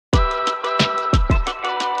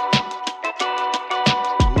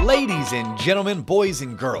Ladies and gentlemen, boys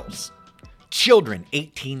and girls, children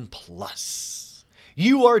 18 plus.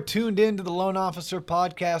 You are tuned in to the Loan Officer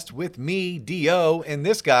Podcast with me, D.O., and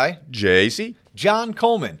this guy, JC. John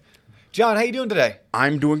Coleman. John, how you doing today?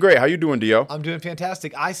 I'm doing great. How you doing, D.O.? I'm doing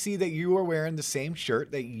fantastic. I see that you are wearing the same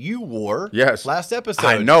shirt that you wore Yes. last episode.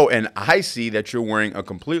 I know, and I see that you're wearing a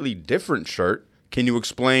completely different shirt. Can you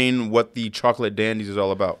explain what the Chocolate Dandies is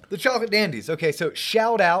all about? The Chocolate Dandies. Okay, so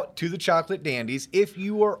shout out to the Chocolate Dandies. If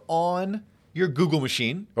you are on your Google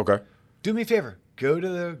machine, Okay. do me a favor. Go to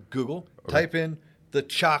the Google, type in the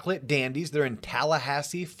Chocolate Dandies. They're in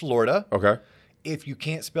Tallahassee, Florida. Okay. If you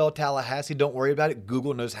can't spell Tallahassee, don't worry about it.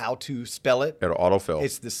 Google knows how to spell it. It'll autofill.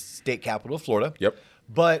 It's the state capital of Florida. Yep.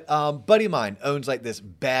 But buddy of mine owns like this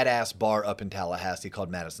badass bar up in Tallahassee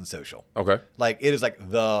called Madison Social. Okay. Like it is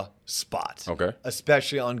like the spot. Okay.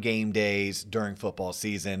 Especially on game days during football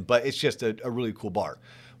season. But it's just a really cool bar.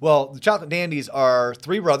 Well, the Chocolate Dandies are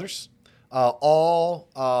three brothers, all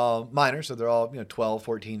minors. So they're all 12,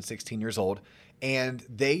 14, 16 years old. And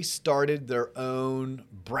they started their own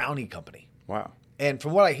brownie company. Wow. And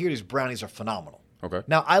from what I hear, these brownies are phenomenal. Okay.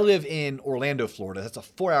 Now, I live in Orlando, Florida. That's a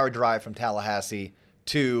 4-hour drive from Tallahassee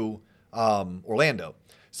to Orlando.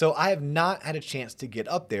 So I have not had a chance to get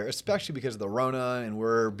up there, especially because of the Rona and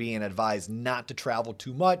we're being advised not to travel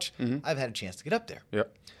too much. I've had a chance to get up there.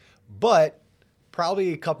 Yep. But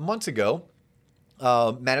probably a couple months ago,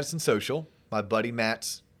 Madison Social, my buddy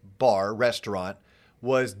Matt's restaurant,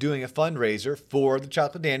 was doing a fundraiser for the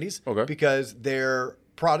Chocolate Dandies because their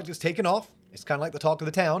product is taken off. It's kind of like the talk of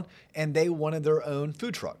the town, and they wanted their own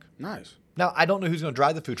food truck. Nice. Now, I don't know who's going to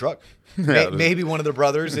drive the food truck. Maybe one of the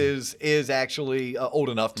brothers is actually old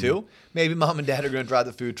enough to. Maybe mom and dad are going to drive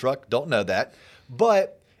the food truck. Don't know that.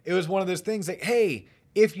 But it was one of those things like, hey,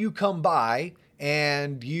 if you come by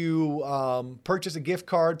and you purchase a gift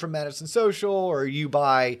card from Madison Social or you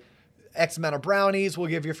buy X amount of brownies, we'll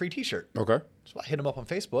give you a free T-shirt. Okay. So I hit him up on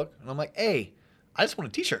Facebook, and I'm like, hey, I just want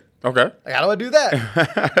a T-shirt. Okay. Like, how do I do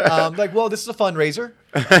that? Like, well, this is a fundraiser.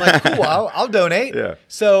 I'm like, cool, I'll donate. Yeah.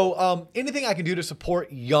 So anything I can do to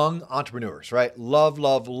support young entrepreneurs, right? Love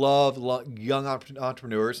young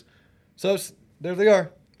entrepreneurs. So there they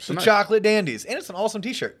are. So nice. Chocolate Dandies. And it's an awesome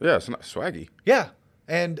T-shirt. Yeah, it's not swaggy. Yeah.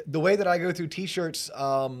 And the way that I go through T-shirts,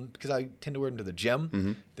 because I tend to wear them to the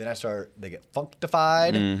gym, then they get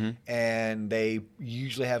functified, and they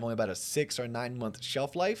usually have only about a 6 or 9 month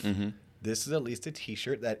shelf life. This is at least a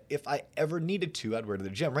T-shirt that if I ever needed to, I'd wear to the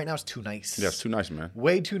gym. Right now, it's too nice. Yeah, it's too nice, man.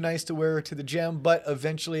 Way too nice to wear to the gym, but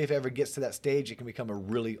eventually, if it ever gets to that stage, it can become a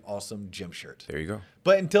really awesome gym shirt. There you go.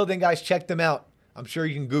 But until then, guys, check them out. I'm sure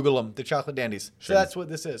you can Google them, the Chocolate Dandies. So that's what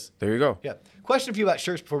this is. There you go. Yeah. Question for you about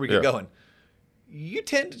shirts before we get going. You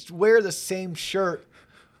tend to wear the same shirt.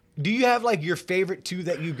 Do you have like your favorite two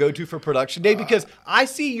that you go to for production day? Because I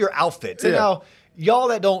see your outfits. And now, y'all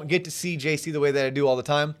that don't get to see JC the way that I do all the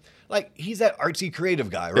time, like he's that artsy creative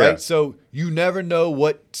guy, right? Yeah. So you never know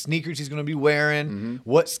what sneakers he's going to be wearing,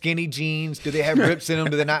 what skinny jeans. Do they have rips in them?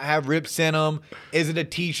 Do they not have rips in them? Is it a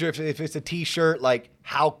T-shirt? If it's a T-shirt, like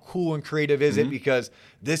how cool and creative is it? Because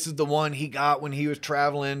this is the one he got when he was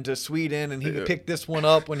traveling to Sweden, and he picked this one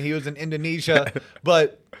up when he was in Indonesia.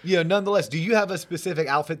 But nonetheless, do you have a specific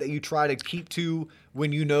outfit that you try to keep to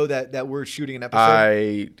when you know that we're shooting an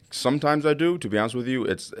episode? Sometimes I do. To be honest with you,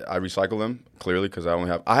 I recycle them clearly because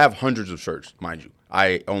I have hundreds of shirts, mind you.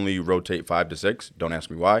 I only rotate 5 to 6. Don't ask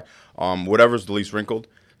me why. Whatever's the least wrinkled.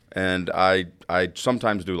 And I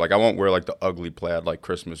sometimes do, like I won't wear like the ugly plaid, like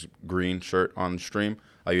Christmas green shirt on stream.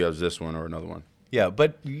 I use this one or another one. Yeah,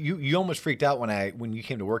 but you almost freaked out when you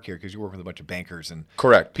came to work here because you work with a bunch of bankers and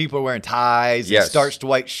correct. People are wearing ties and starched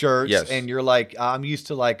white shirts, and you're like, I'm used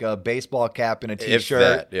to like a baseball cap and a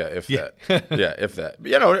T-shirt. If that. If that.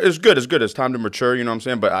 It's good. It's time to mature. You know what I'm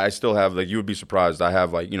saying? But I still have you would be surprised. I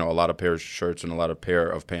have a lot of pairs of shirts and a lot of pair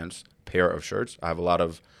of shirts. I have a lot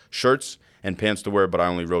of shirts and pants to wear, but I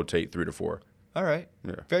only rotate 3 to 4. All right.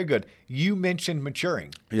 Yeah. Very good. You mentioned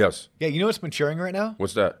maturing. Yes. Yeah. You know what's maturing right now?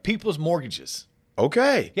 What's that? People's mortgages.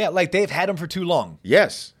 Okay. Yeah, like they've had them for too long.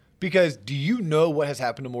 Yes. Because do you know what has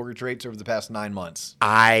happened to mortgage rates over the past 9 months?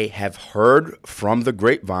 I have heard from the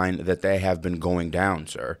grapevine that they have been going down,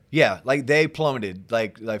 sir. Yeah, like they plummeted,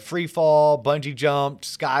 like free fall, bungee jumped,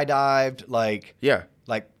 skydived,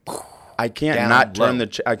 I can't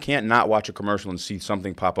I can't not watch a commercial and see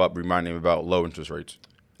something pop up reminding me about low interest rates.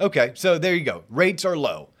 Okay, so there you go. Rates are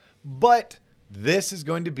low. But this is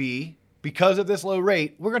going to be, because of this low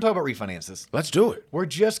rate, we're going to talk about refinances. Let's do it. We're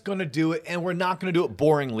just going to do it, and we're not going to do it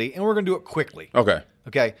boringly, and we're going to do it quickly.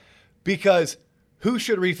 Okay. Because who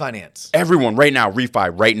should refinance? Everyone right now,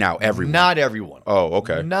 refi right now, everyone. Not everyone. Oh,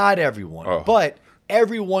 okay. Not everyone. Oh. But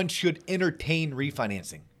everyone should entertain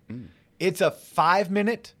refinancing. It's a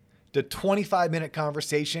 5-minute to 25-minute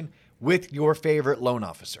conversation with your favorite loan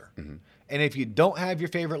officer. And if you don't have your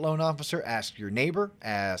favorite loan officer, ask your neighbor,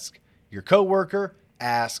 ask your coworker,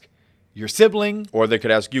 ask your sibling. Or they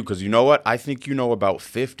could ask you, because you know what? I think you know about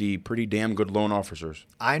 50 pretty damn good loan officers.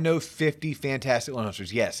 I know 50 fantastic loan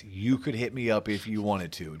officers. Yes, you could hit me up if you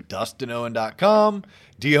wanted to. DustinOwen.com,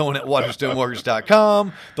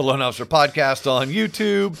 DOwen@WaterstoneMortgage.com, the Loan Officer Podcast on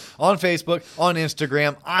YouTube, on Facebook, on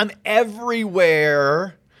Instagram. I'm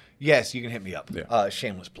everywhere. Yes, you can hit me up. Yeah.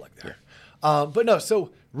 Shameless plug there. But no,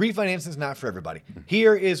 so refinance is not for everybody.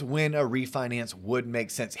 Here is when a refinance would make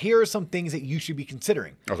sense. Here are some things that you should be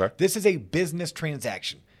considering. Okay. This is a business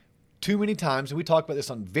transaction. Too many times, and we talk about this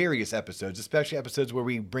on various episodes, especially episodes where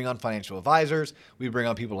we bring on financial advisors, we bring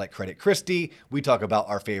on people like Credit Christie, we talk about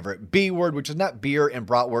our favorite B word, which is not beer and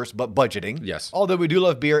bratwurst, but budgeting. Yes. Although we do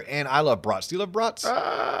love beer, and I love brats. Do you love brats?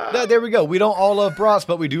 There we go. We don't all love brats,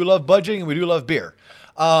 but we do love budgeting, and we do love beer.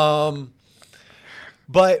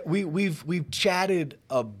 But we've chatted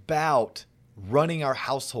about running our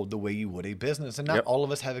household the way you would a business, and not all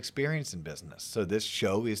of us have experience in business. So this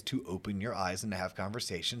show is to open your eyes and to have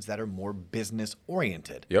conversations that are more business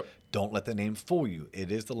oriented. Yep. Don't let the name fool you.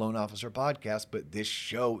 It is the Loan Officer Podcast, but this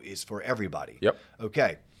show is for everybody. Yep.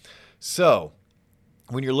 Okay. So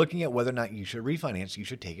when you're looking at whether or not you should refinance, you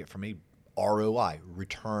should take it from a ROI,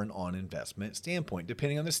 return on investment standpoint.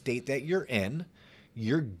 Depending on the state that you're in,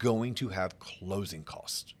 you're going to have closing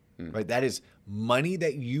costs, right? That is money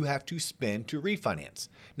that you have to spend to refinance.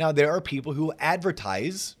 Now, there are people who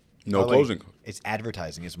advertise. No closing costs. It's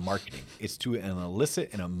advertising. It's marketing. It's to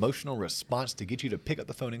elicit an emotional response to get you to pick up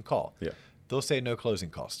the phone and call. Yeah. They'll say no closing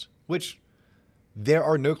costs, which there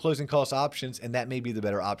are no closing cost options, and that may be the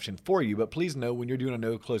better option for you. But please know when you're doing a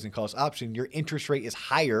no closing cost option, your interest rate is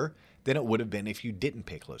higher than it would have been if you didn't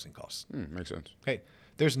pay closing costs. Makes sense. Okay.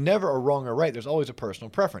 There's never a wrong or right. There's always a personal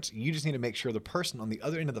preference. You just need to make sure the person on the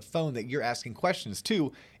other end of the phone that you're asking questions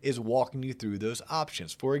to is walking you through those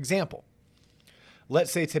options. For example,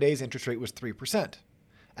 let's say today's interest rate was 3%.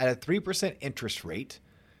 At a 3% interest rate,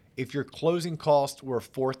 if your closing costs were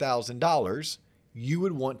 $4,000, you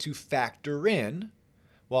would want to factor in,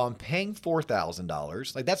 well, I'm paying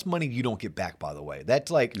 $4,000. Like, that's money you don't get back, by the way. That's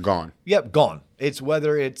like Gone. Yep, gone. It's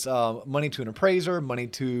whether it's money to an appraiser, money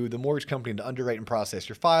to the mortgage company to underwrite and process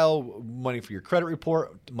your file, money for your credit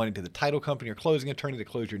report, money to the title company or closing attorney to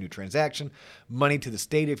close your new transaction, money to the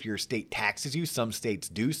state if your state taxes you. Some states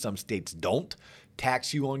do, some states don't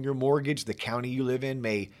tax you on your mortgage. The county you live in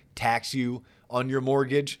may tax you on your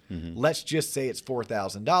mortgage. Let's just say it's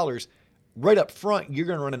 $4,000. Right up front, you're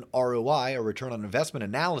going to run an ROI, or return on investment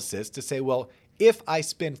analysis, to say, well, if I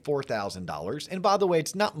spend $4,000, and by the way,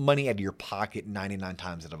 it's not money out of your pocket 99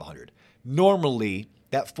 times out of 100. Normally,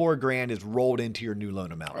 that $4,000 is rolled into your new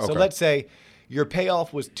loan amount. Okay. So let's say your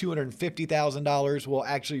payoff was $250,000. Well,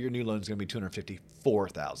 actually, your new loan is going to be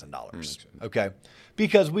 $254,000. Okay,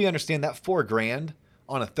 because we understand that $4,000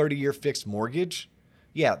 on a 30-year fixed mortgage,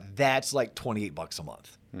 yeah, that's like $28 a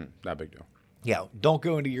month. Not a big deal. Yeah, don't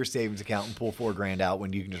go into your savings account and pull $4,000 out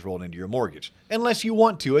when you can just roll it into your mortgage. Unless you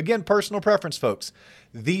want to. Again, personal preference, folks.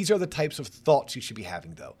 These are the types of thoughts you should be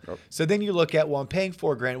having, though. Yep. So then you look at, well, I'm paying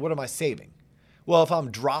 $4,000. What am I saving? Well, if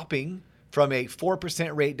I'm dropping from a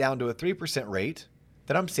 4% rate down to a 3% rate,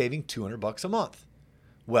 then I'm saving $200 a month.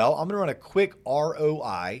 Well, I'm going to run a quick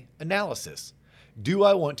ROI analysis. Do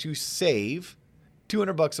I want to save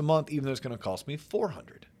 $200 a month, even though it's going to cost me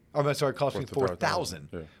 $400? I'm sorry, it cost me $4,000.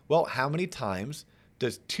 Yeah. Well, how many times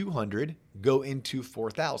does 200 go into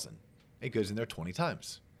 4,000? It goes in there 20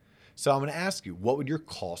 times. So I'm going to ask you, what would your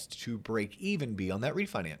cost to break even be on that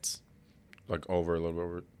refinance? Like over a little bit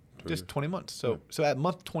over. Just 20 months. So at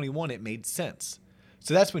month 21, it made sense.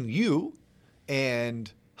 So that's when you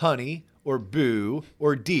and Honey or Boo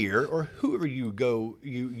or Dear or whoever you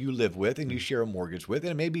live with and you share a mortgage with,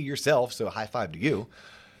 and maybe yourself, so high five to you,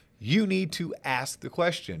 you need to ask the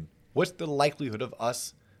question, what's the likelihood of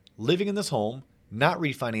us living in this home, not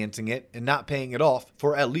refinancing it, and not paying it off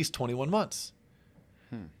for at least 21 months?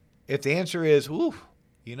 If the answer is, ooh,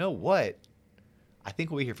 you know what? I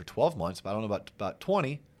think we'll be here for 12 months, but I don't know about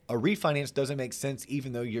 20. A refinance doesn't make sense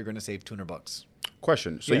even though you're going to save $200.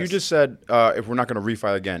 Question. So Yes. you just said if we're not going to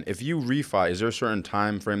refi again, if you refi, is there a certain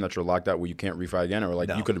time frame that you're locked out where you can't refi again? Or like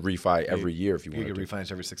No. you could refi every year if you wanted You could to?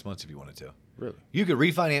 refinance every 6 months if you wanted to. Really? You could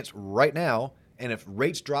refinance right now, and if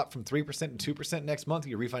rates drop from 3% to 2% next month,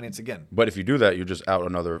 you refinance again. But if you do that, you're just out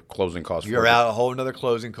another closing cost. You're out a whole another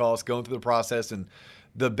closing cost, going through the process, and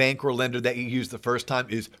the bank or lender that you used the first time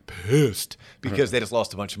is pissed because they just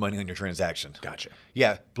lost a bunch of money on your transaction. Gotcha.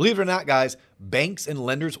 Yeah. Believe it or not, guys, banks and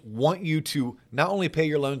lenders want you to not only pay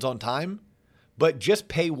your loans on time, but just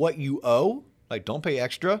pay what you owe. Like, don't pay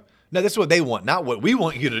extra. Now, this is what they want, not what we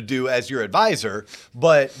want you to do as your advisor,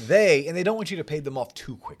 but they don't want you to pay them off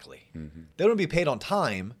too quickly. They want to be paid on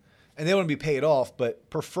time, and they want to be paid off, but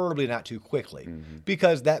preferably not too quickly,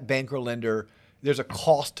 because that bank or lender, there's a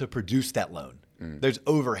cost to produce that loan. There's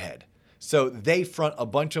overhead. So they front a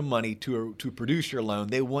bunch of money to produce your loan.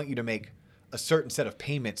 They want you to make a certain set of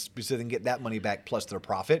payments so they can get that money back plus their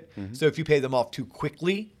profit. So if you pay them off too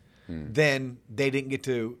quickly, then they didn't get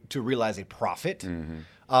to realize a profit.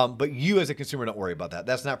 But you as a consumer, don't worry about that.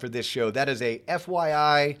 That's not for this show. That is a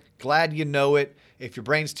FYI. Glad you know it. If your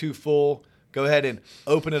brain's too full, go ahead and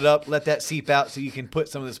open it up. Let that seep out so you can put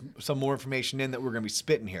some more information in that we're going to be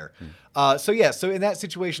spitting here. So in that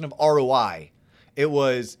situation of ROI, it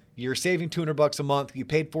was you're saving $200 a month. You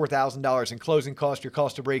paid $4,000 in closing costs. Your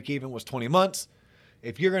cost to break even was 20 months.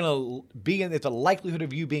 If you're going to be in, it's a likelihood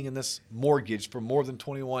of you being in this mortgage for more than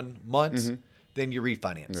 21 months, then you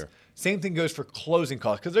refinance. Yeah. Same thing goes for closing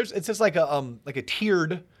costs, because it's just like a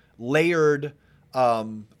tiered, layered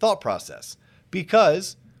thought process.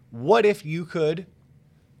 Because what if you could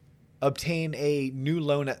obtain a new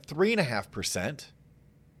loan at 3.5%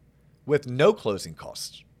 with no closing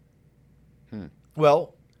costs?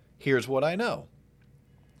 Well, here's what I know.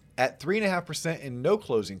 At 3.5% and no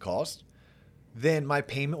closing costs, then my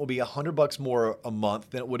payment will be $100 more a month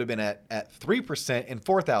than it would have been at 3% and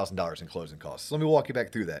 $4,000 in closing costs. So let me walk you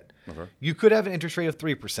back through that. Okay. You could have an interest rate of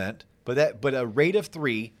 3%, but a rate of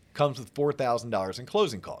 3 comes with $4,000 in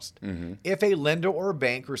closing costs. If a lender or a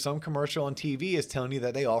bank or some commercial on TV is telling you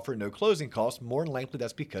that they offer no closing costs, more than likely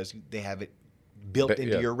that's because they have it built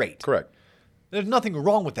into your rate. Correct. There's nothing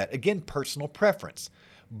wrong with that. Again, personal preference.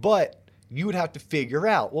 But you would have to figure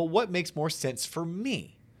out, well, what makes more sense for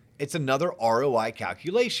me? It's another ROI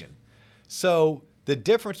calculation. So the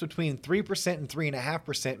difference between 3% and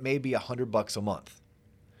 3.5% may be $100 a month.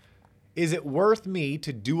 Is it worth me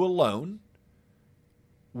to do a loan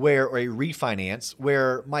or a refinance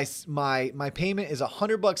where my payment is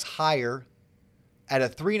 $100 higher at a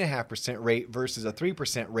 3.5% rate versus a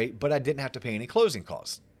 3% rate, but I didn't have to pay any closing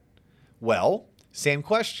costs? Well, same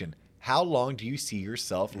question. How long do you see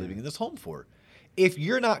yourself living in this home for? If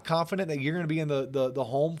you're not confident that you're going to be in the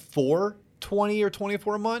home for 20 or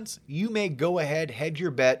 24 months, you may go ahead, hedge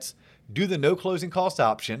your bets, do the no closing cost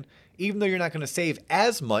option. Even though you're not going to save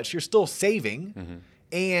as much, you're still saving,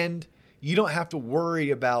 and you don't have to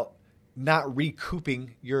worry about not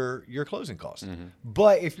recouping your closing costs.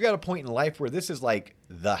 But if you're at a point in life where this is like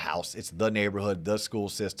the house, it's the neighborhood, the school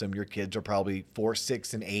system, your kids are probably 4,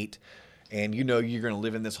 6, and 8, and you know you're going to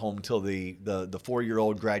live in this home until the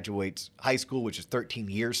 4-year-old graduates high school, which is 13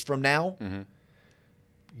 years from now,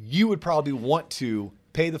 you would probably want to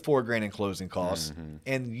pay the $4,000 in closing costs,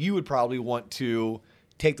 and you would probably want to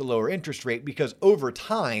take the lower interest rate, because over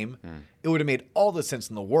time, it would have made all the sense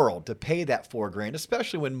in the world to pay that $4,000,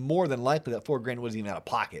 especially when more than likely that $4,000 wasn't even out of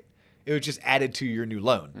pocket. It was just added to your new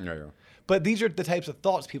loan. Yeah. But these are the types of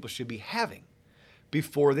thoughts people should be having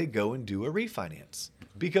before they go and do a refinance,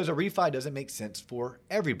 because a refi doesn't make sense for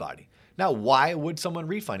everybody. Now, why would someone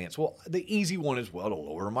refinance? Well, the easy one is, well, to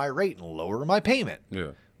lower my rate and lower my payment.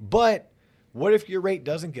 Yeah. But what if your rate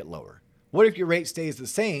doesn't get lower? What if your rate stays the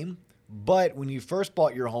same, but when you first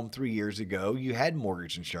bought your home 3 years ago, you had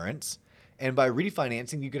mortgage insurance, and by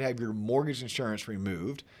refinancing, you could have your mortgage insurance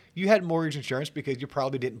removed. You had mortgage insurance because you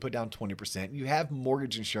probably didn't put down 20%. You have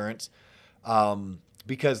mortgage insurance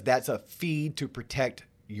because that's a fee to protect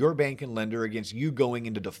your bank and lender against you going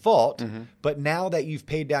into default. But now that you've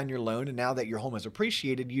paid down your loan and now that your home has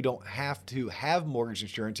appreciated, you don't have to have mortgage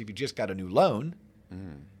insurance if you just got a new loan.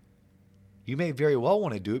 You may very well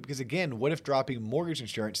want to do it because, again, what if dropping mortgage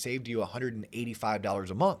insurance saved you $185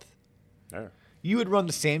 a month? Yeah. You would run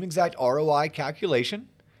the same exact ROI calculation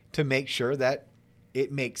to make sure that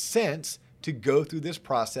it makes sense to go through this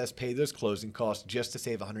process, pay those closing costs just to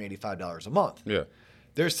save $185 a month. Yeah.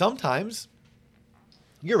 There's sometimes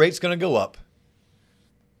your rate's going to go up.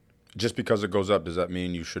 Just because it goes up, does that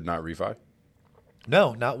mean you should not refi?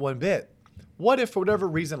 No, not one bit. What if, for whatever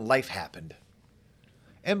reason, life happened?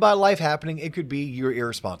 And by life happening, it could be you're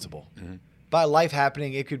irresponsible. By life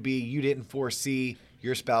happening, it could be you didn't foresee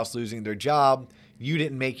your spouse losing their job. You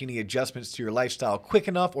didn't make any adjustments to your lifestyle quick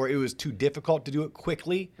enough, or it was too difficult to do it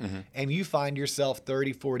quickly. And you find yourself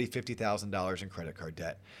 $30,000, $40,000, $50,000 in credit card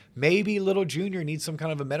debt. Maybe little junior needs some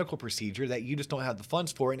kind of a medical procedure that you just don't have the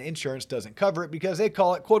funds for, and insurance doesn't cover it because they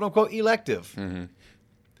call it, quote unquote, elective.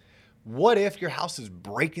 What if your house is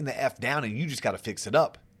breaking the F down and you just got to fix it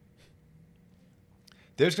up?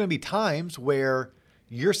 There's going to be times where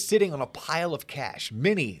you're sitting on a pile of cash.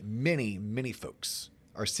 Many, many, many folks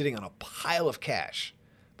are sitting on a pile of cash,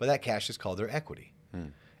 but that cash is called their equity.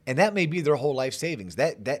 And that may be their whole life savings.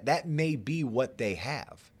 That may be what they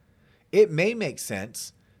have. It may make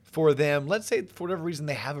sense for them. Let's say for whatever reason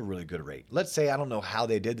they have a really good rate. Let's say, I don't know how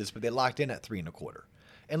they did this, but they locked in at 3.25.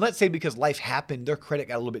 And let's say because life happened, their credit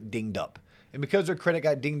got a little bit dinged up. And because their credit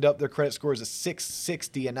got dinged up, their credit score is a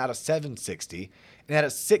 660 and not a 760. And at a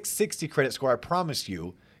 660 credit score, I promise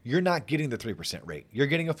you, you're not getting the 3% rate. You're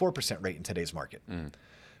getting a 4% rate in today's market.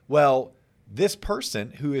 Well, this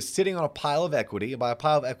person who is sitting on a pile of equity, and by a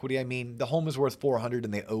pile of equity, I mean the home is worth $400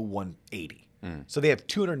 and they owe $180. So they have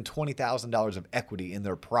 $220,000 of equity in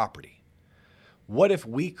their property. What if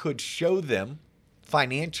we could show them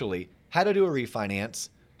financially how to do a refinance?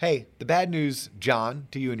 Hey, the bad news, John,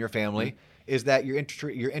 to you and your family, is that your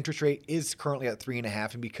interest rate is currently at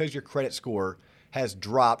 3.5, and because your credit score has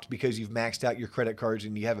dropped because you've maxed out your credit cards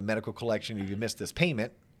and you have a medical collection and you missed this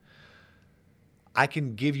payment, I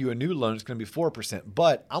can give you a new loan. It's going to be 4%,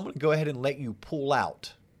 but I'm going to go ahead and let you pull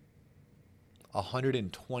out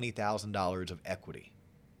 $120,000 of equity.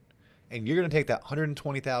 And you're going to take that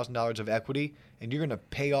 $120,000 of equity and you're going to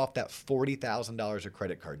pay off that $40,000 of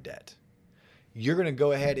credit card debt. You're going to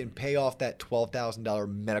go ahead and pay off that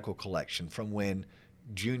 $12,000 medical collection from when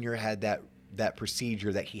Junior had that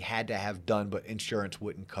procedure that he had to have done, but insurance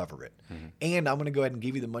wouldn't cover it. And I'm going to go ahead and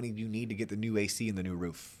give you the money you need to get the new AC and the new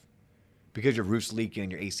roof because your roof's leaking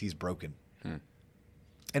and your AC is broken.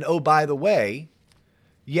 And oh, by the way,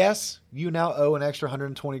 yes, you now owe an extra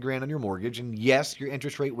 $120,000 on your mortgage. And yes, your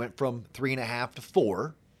interest rate went from 3.5 to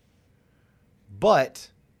 4. But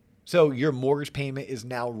so your mortgage payment is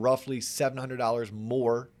now roughly $700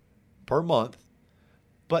 more per month.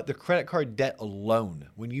 But the credit card debt alone,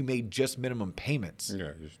 when you made just minimum payments,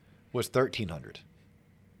 was $1,300.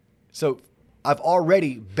 So I've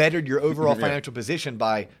already bettered your overall financial position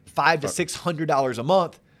by $500 to $600 a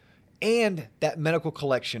month, and that medical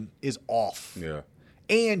collection is off.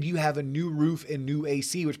 And you have a new roof and new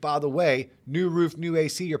AC, which, by the way, new roof, new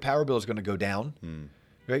AC, your power bill is going to go down.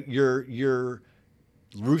 Right? Your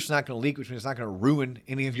roof's not going to leak, which means it's not going to ruin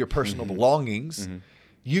any of your personal belongings.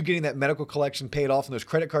 You getting that medical collection paid off and those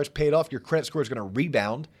credit cards paid off, your credit score is going to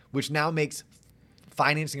rebound, which now makes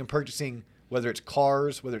financing and purchasing, whether it's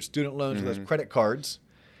cars, whether it's student loans, whether it's credit cards.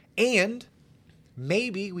 And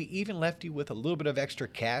maybe we even left you with a little bit of extra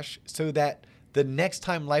cash so that the next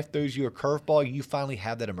time life throws you a curveball, you finally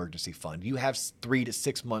have that emergency fund. You have 3 to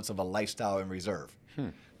 6 months of a lifestyle in reserve.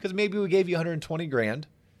 Because maybe we gave you $120,000,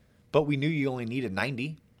 but we knew you only needed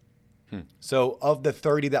 90. So of the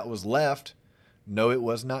 30 that was left, no, it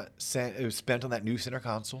was not sent. It was spent on that new center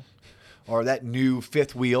console or that new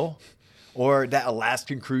fifth wheel or that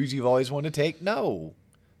Alaskan cruise you've always wanted to take. No,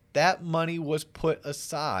 that money was put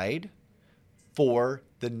aside for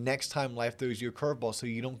the next time life throws you a curveball so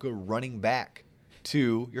you don't go running back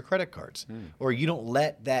to your credit cards or you don't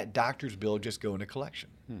let that doctor's bill just go into collection.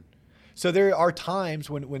 So there are times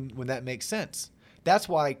when that makes sense. That's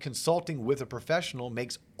why consulting with a professional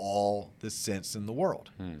makes all the sense in the world.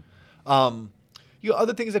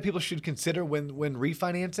 Other things that people should consider when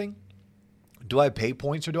refinancing, do I pay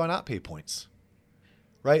points or do I not pay points?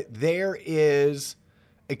 Right? There is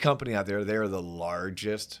a company out there. They're the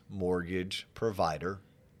largest mortgage provider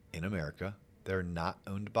in America. They're not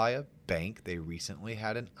owned by a bank. They recently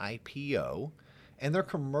had an IPO, and their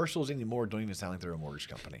commercials anymore don't even sound like they're a mortgage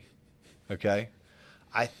company. Okay?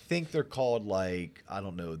 I think they're called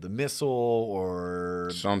the Missile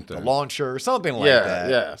or something, the Launcher, something like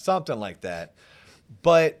that. Something like that.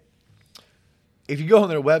 But if you go on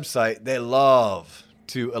their website, they love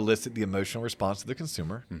to elicit the emotional response of the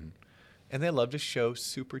consumer. And they love to show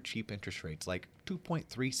super cheap interest rates, like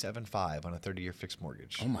 2.375 on a 30-year fixed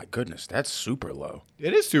mortgage. Oh, my goodness. That's super low.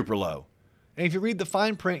 It is super low. And if you read the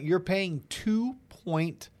fine print, you're paying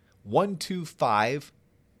 2.125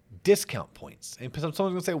 discount points. And someone's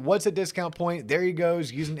going to say, what's a discount point? There he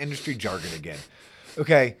goes, using industry jargon again.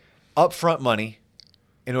 Okay, upfront money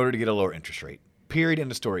in order to get a lower interest rate. Period,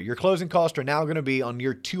 end of story. Your closing costs are now going to be on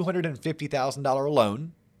your $250,000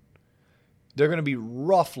 loan. They're going to be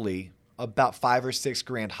roughly about $5,000 or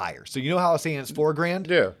 $6,000 higher. So you know how I was saying it's $4,000?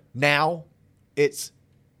 Yeah. Now it's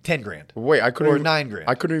 $10,000. Wait, I couldn't. Or $9,000.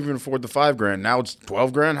 I couldn't even afford the $5,000. Now it's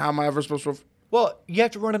 $12,000. How am I ever supposed to? Well, you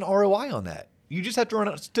have to run an ROI on that. You just have to run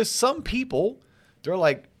it. To some people, they're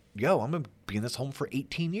like, yo, I'm going to be in this home for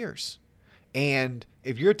 18 years. And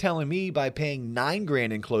if you're telling me by paying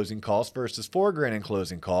 $9,000 in closing costs versus $4,000 in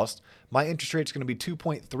closing costs, my interest rate's going to be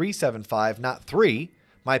 2.375, not 3.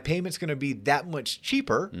 My payment's going to be that much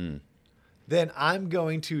cheaper. Then I'm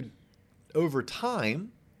going to, over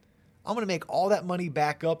time, I'm going to make all that money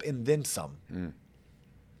back up and then some.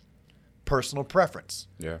 Personal preference.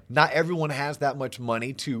 Yeah. Not everyone has that much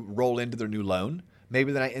money to roll into their new loan.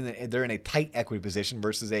 Maybe they're in a tight equity position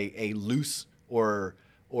versus a loose or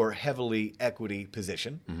heavily equity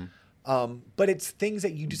position. But it's things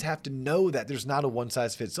that you just have to know that there's not a one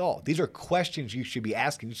size fits all. These are questions you should be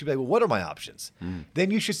asking. You should be like, well, what are my options?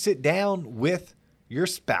 Then you should sit down with your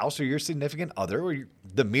spouse or your significant other or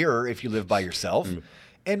the mirror if you live by yourself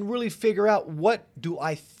and really figure out, what do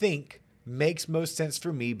I think makes most sense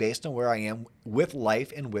for me based on where I am with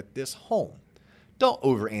life and with this home. Don't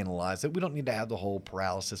overanalyze it. We don't need to have the whole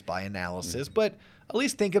paralysis by analysis, but at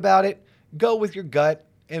least think about it, go with your gut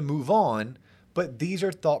and move on. But these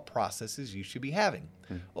are thought processes you should be having.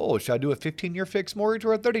 Oh, should I do a 15-year fixed mortgage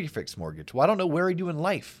or a 30-year fixed mortgage? Well, I don't know. Where are you in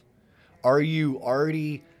life? Are you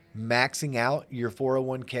already maxing out your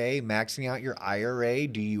 401k, maxing out your IRA?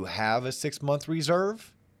 Do you have a 6-month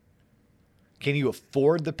reserve? Can you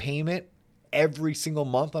afford the payment every single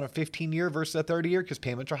month on a 15-year versus a 30-year? Because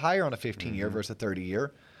payments are higher on a 15-year versus a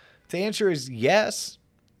 30-year. If the answer is yes,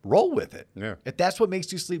 roll with it. Yeah. If that's what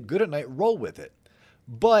makes you sleep good at night, roll with it.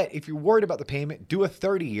 But if you're worried about the payment, do a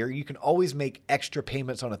 30-year. You can always make extra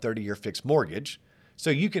payments on a 30-year fixed mortgage. So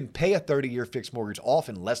you can pay a 30-year fixed mortgage off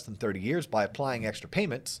in less than 30 years by applying extra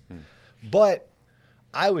payments. But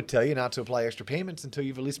I would tell you not to apply extra payments until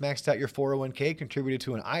you've at least maxed out your 401k, contributed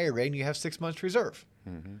to an IRA, and you have 6 months reserve.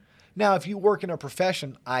 Now, if you work in a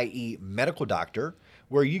profession, i.e. medical doctor,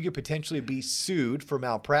 where you could potentially be sued for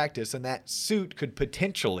malpractice, and that suit could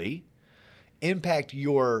potentially impact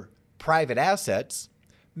your private assets,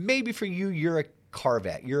 maybe for you, you're a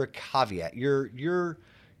caveat, you're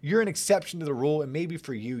an exception to the rule, and maybe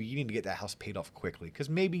for you, you need to get that house paid off quickly because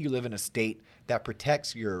maybe you live in a state that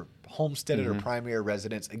protects your homesteaded or primary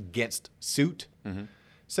residence against suit.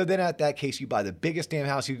 So then at that case, you buy the biggest damn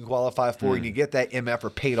house you can qualify for and you get that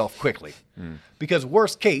MF paid off quickly. Because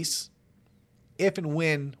worst case, if and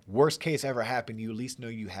when worst case ever happened, you at least know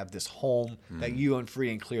you have this home that you own free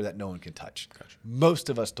and clear that no one can touch. Gotcha. Most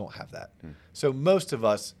of us don't have that. So most of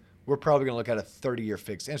us, we're probably going to look at a 30-year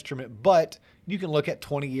fixed instrument, but you can look at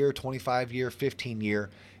 20-year, 25-year, 15-year.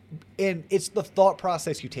 And it's the thought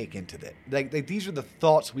process you take into that. Like these are the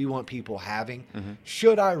thoughts we want people having.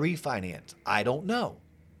 Should I refinance? I don't know.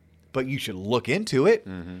 But you should look into it.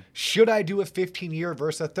 Should I do a 15-year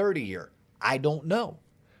versus a 30-year? I don't know.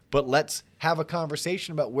 But let's have a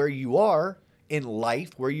conversation about where you are in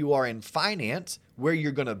life, where you are in finance, where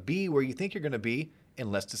you're going to be, where you think you're going to be,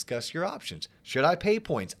 and let's discuss your options. Should I pay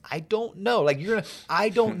points? I don't know. I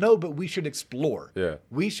don't know, but we should explore. Yeah.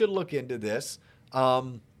 We should look into this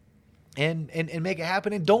and make it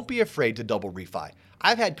happen. And don't be afraid to double refi.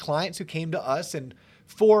 I've had clients who came to us and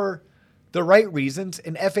for the right reasons,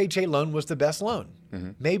 an FHA loan was the best loan.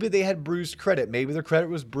 Maybe they had bruised credit. Maybe their credit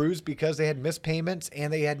was bruised because they had missed payments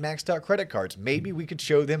and they had maxed out credit cards. Maybe we could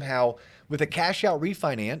show them how, with a cash out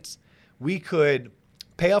refinance, we could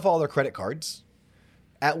pay off all their credit cards,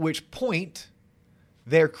 at which point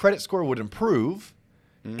their credit score would improve.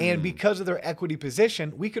 And because of their equity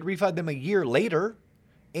position, we could refi them a year later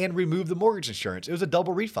and remove the mortgage insurance. It was a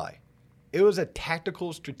double refi. It was a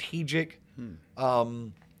tactical, strategic.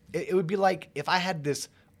 It would be like if I had this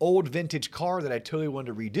old vintage car that I totally wanted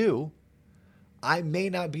to redo, I may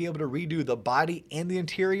not be able to redo the body and the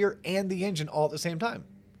interior and the engine all at the same time.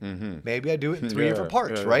 Maybe I do it in 3 different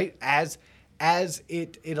parts, right? As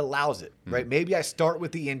it allows it, right? Maybe I start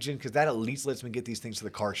with the engine because that at least lets me get these things to the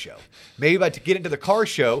car show. Maybe to get into the car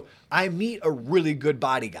show, I meet a really good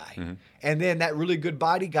body guy. And then that really good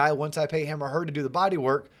body guy, once I pay him or her to do the body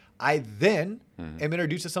work, I then am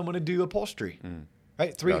introduced to someone to do upholstery.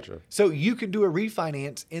 Right? Gotcha. So you can do a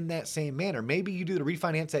refinance in that same manner. Maybe you do the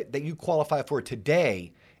refinance that you qualify for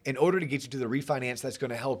today in order to get you to the refinance that's going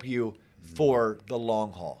to help you for the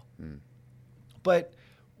long haul. But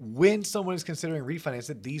when someone is considering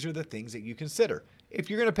refinance, these are the things that you consider. If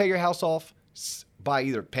you're going to pay your house off by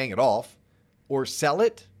either paying it off or sell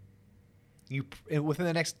it, within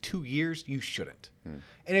the next 2 years, you shouldn't.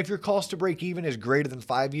 And if your cost to break even is greater than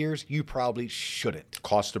 5 years, you probably shouldn't.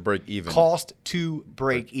 Cost to break even. Cost to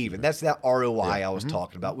break even. That's that ROI I was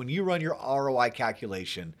talking about. When you run your ROI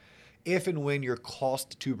calculation, if and when your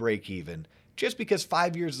cost to break even, just because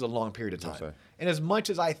 5 years is a long period of time. And as much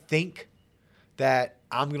as I think that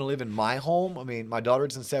I'm going to live in my home, I mean, my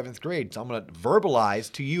daughter's in 7th grade, so I'm going to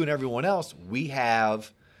verbalize to you and everyone else, we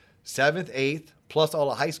have 7th, 8th, plus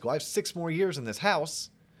all of high school. I have 6 more years in this house.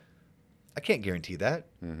 I can't guarantee that.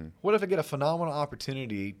 Mm-hmm. What if I get a phenomenal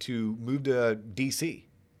opportunity to move to D.C.?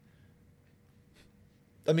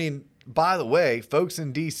 I mean, by the way, folks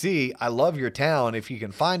in D.C., I love your town. If you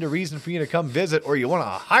can find a reason for you to come visit or you want to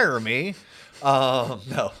hire me,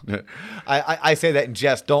 no. I say that in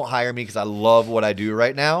jest. Don't hire me because I love what I do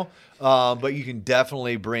right now. But you can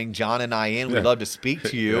definitely bring John and I in. We'd love to speak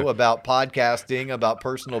to you about podcasting, about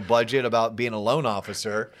personal budget, about being a loan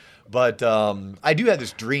officer. But I do have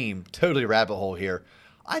this dream, totally rabbit hole here.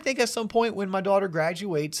 I think at some point when my daughter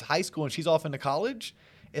graduates high school and she's off into college,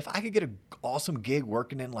 if I could get an awesome gig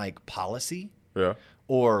working in like policy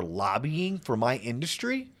or lobbying for my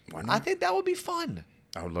industry, I think that would be fun.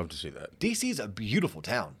 I would love to see that. DC is a beautiful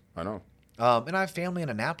town. I know. And I have family in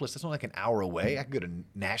Annapolis. That's only like an hour away. I could go to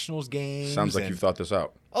Nationals games. Sounds like you've thought this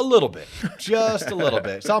out. A little bit. Just a little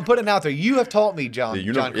bit. So I'm putting it out there. You have taught me, John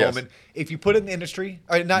Coleman, if you put it in the industry,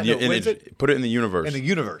 or not, put it in the universe. In the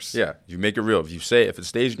universe. Yeah. You make it real. If you say, if it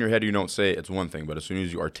stays in your head, you don't say it, it's one thing. But as soon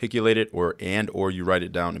as you articulate it or you write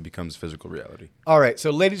it down, it becomes physical reality. All right. So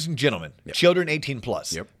ladies and gentlemen, children 18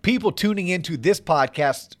 plus, people tuning into this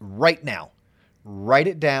podcast right now, write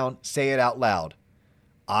it down, say it out loud.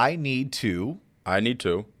 I need to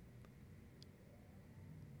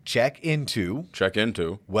check into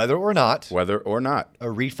whether or not a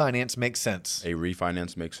refinance makes sense.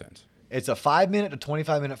 It's a 5-minute to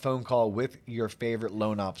 25-minute phone call with your favorite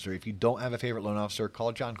loan officer. If you don't have a favorite loan officer,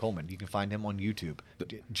 call John Coleman. You can find him on YouTube.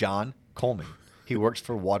 John Coleman. He works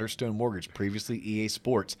for Waterstone Mortgage, previously EA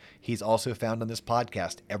Sports. He's also found on this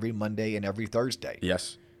podcast every Monday and every Thursday.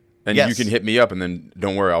 Yes. And you can hit me up, and then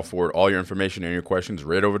don't worry, I'll forward all your information and your questions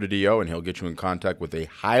right over to Dio, and he'll get you in contact with a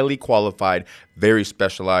highly qualified, very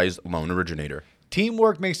specialized loan originator.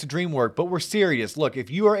 Teamwork makes the dream work, but we're serious. Look,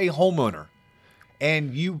 if you are a homeowner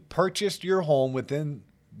and you purchased your home within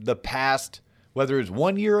the past, whether it's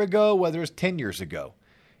 1 year ago, whether it's 10 years ago,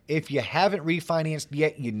 if you haven't refinanced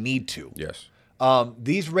yet, you need to. Yes.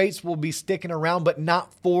 These rates will be sticking around, but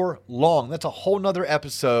not for long. That's a whole nother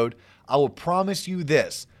episode. I will promise you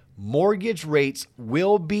this. Mortgage rates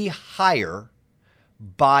will be higher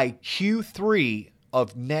by Q3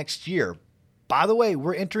 of next year. By the way,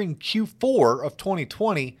 we're entering Q4 of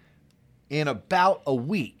 2020 in about a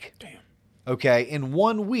week. Damn. Okay, in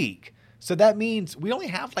 1 week. So that means we only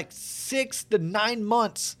have like 6 to 9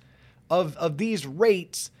 months of these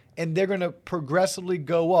rates, and they're going to progressively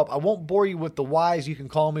go up. I won't bore you with the whys. You can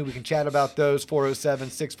call me. We can chat about those,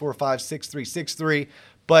 407-645-6363.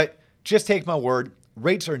 But just take my word.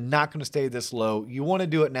 Rates are not going to stay this low. You want to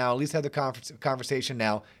do it now. At least have the conversation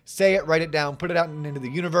now. Say it, write it down, put it out into the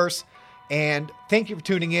universe. And thank you for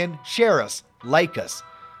tuning in. Share us, like us.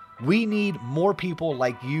 We need more people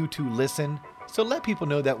like you to listen. So let people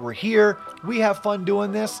know that we're here. We have fun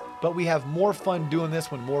doing this, but we have more fun doing this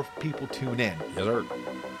when more people tune in. Yes, sir.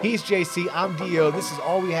 He's JC. I'm Dio. This is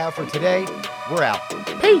all we have for today. We're out.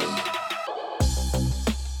 Peace.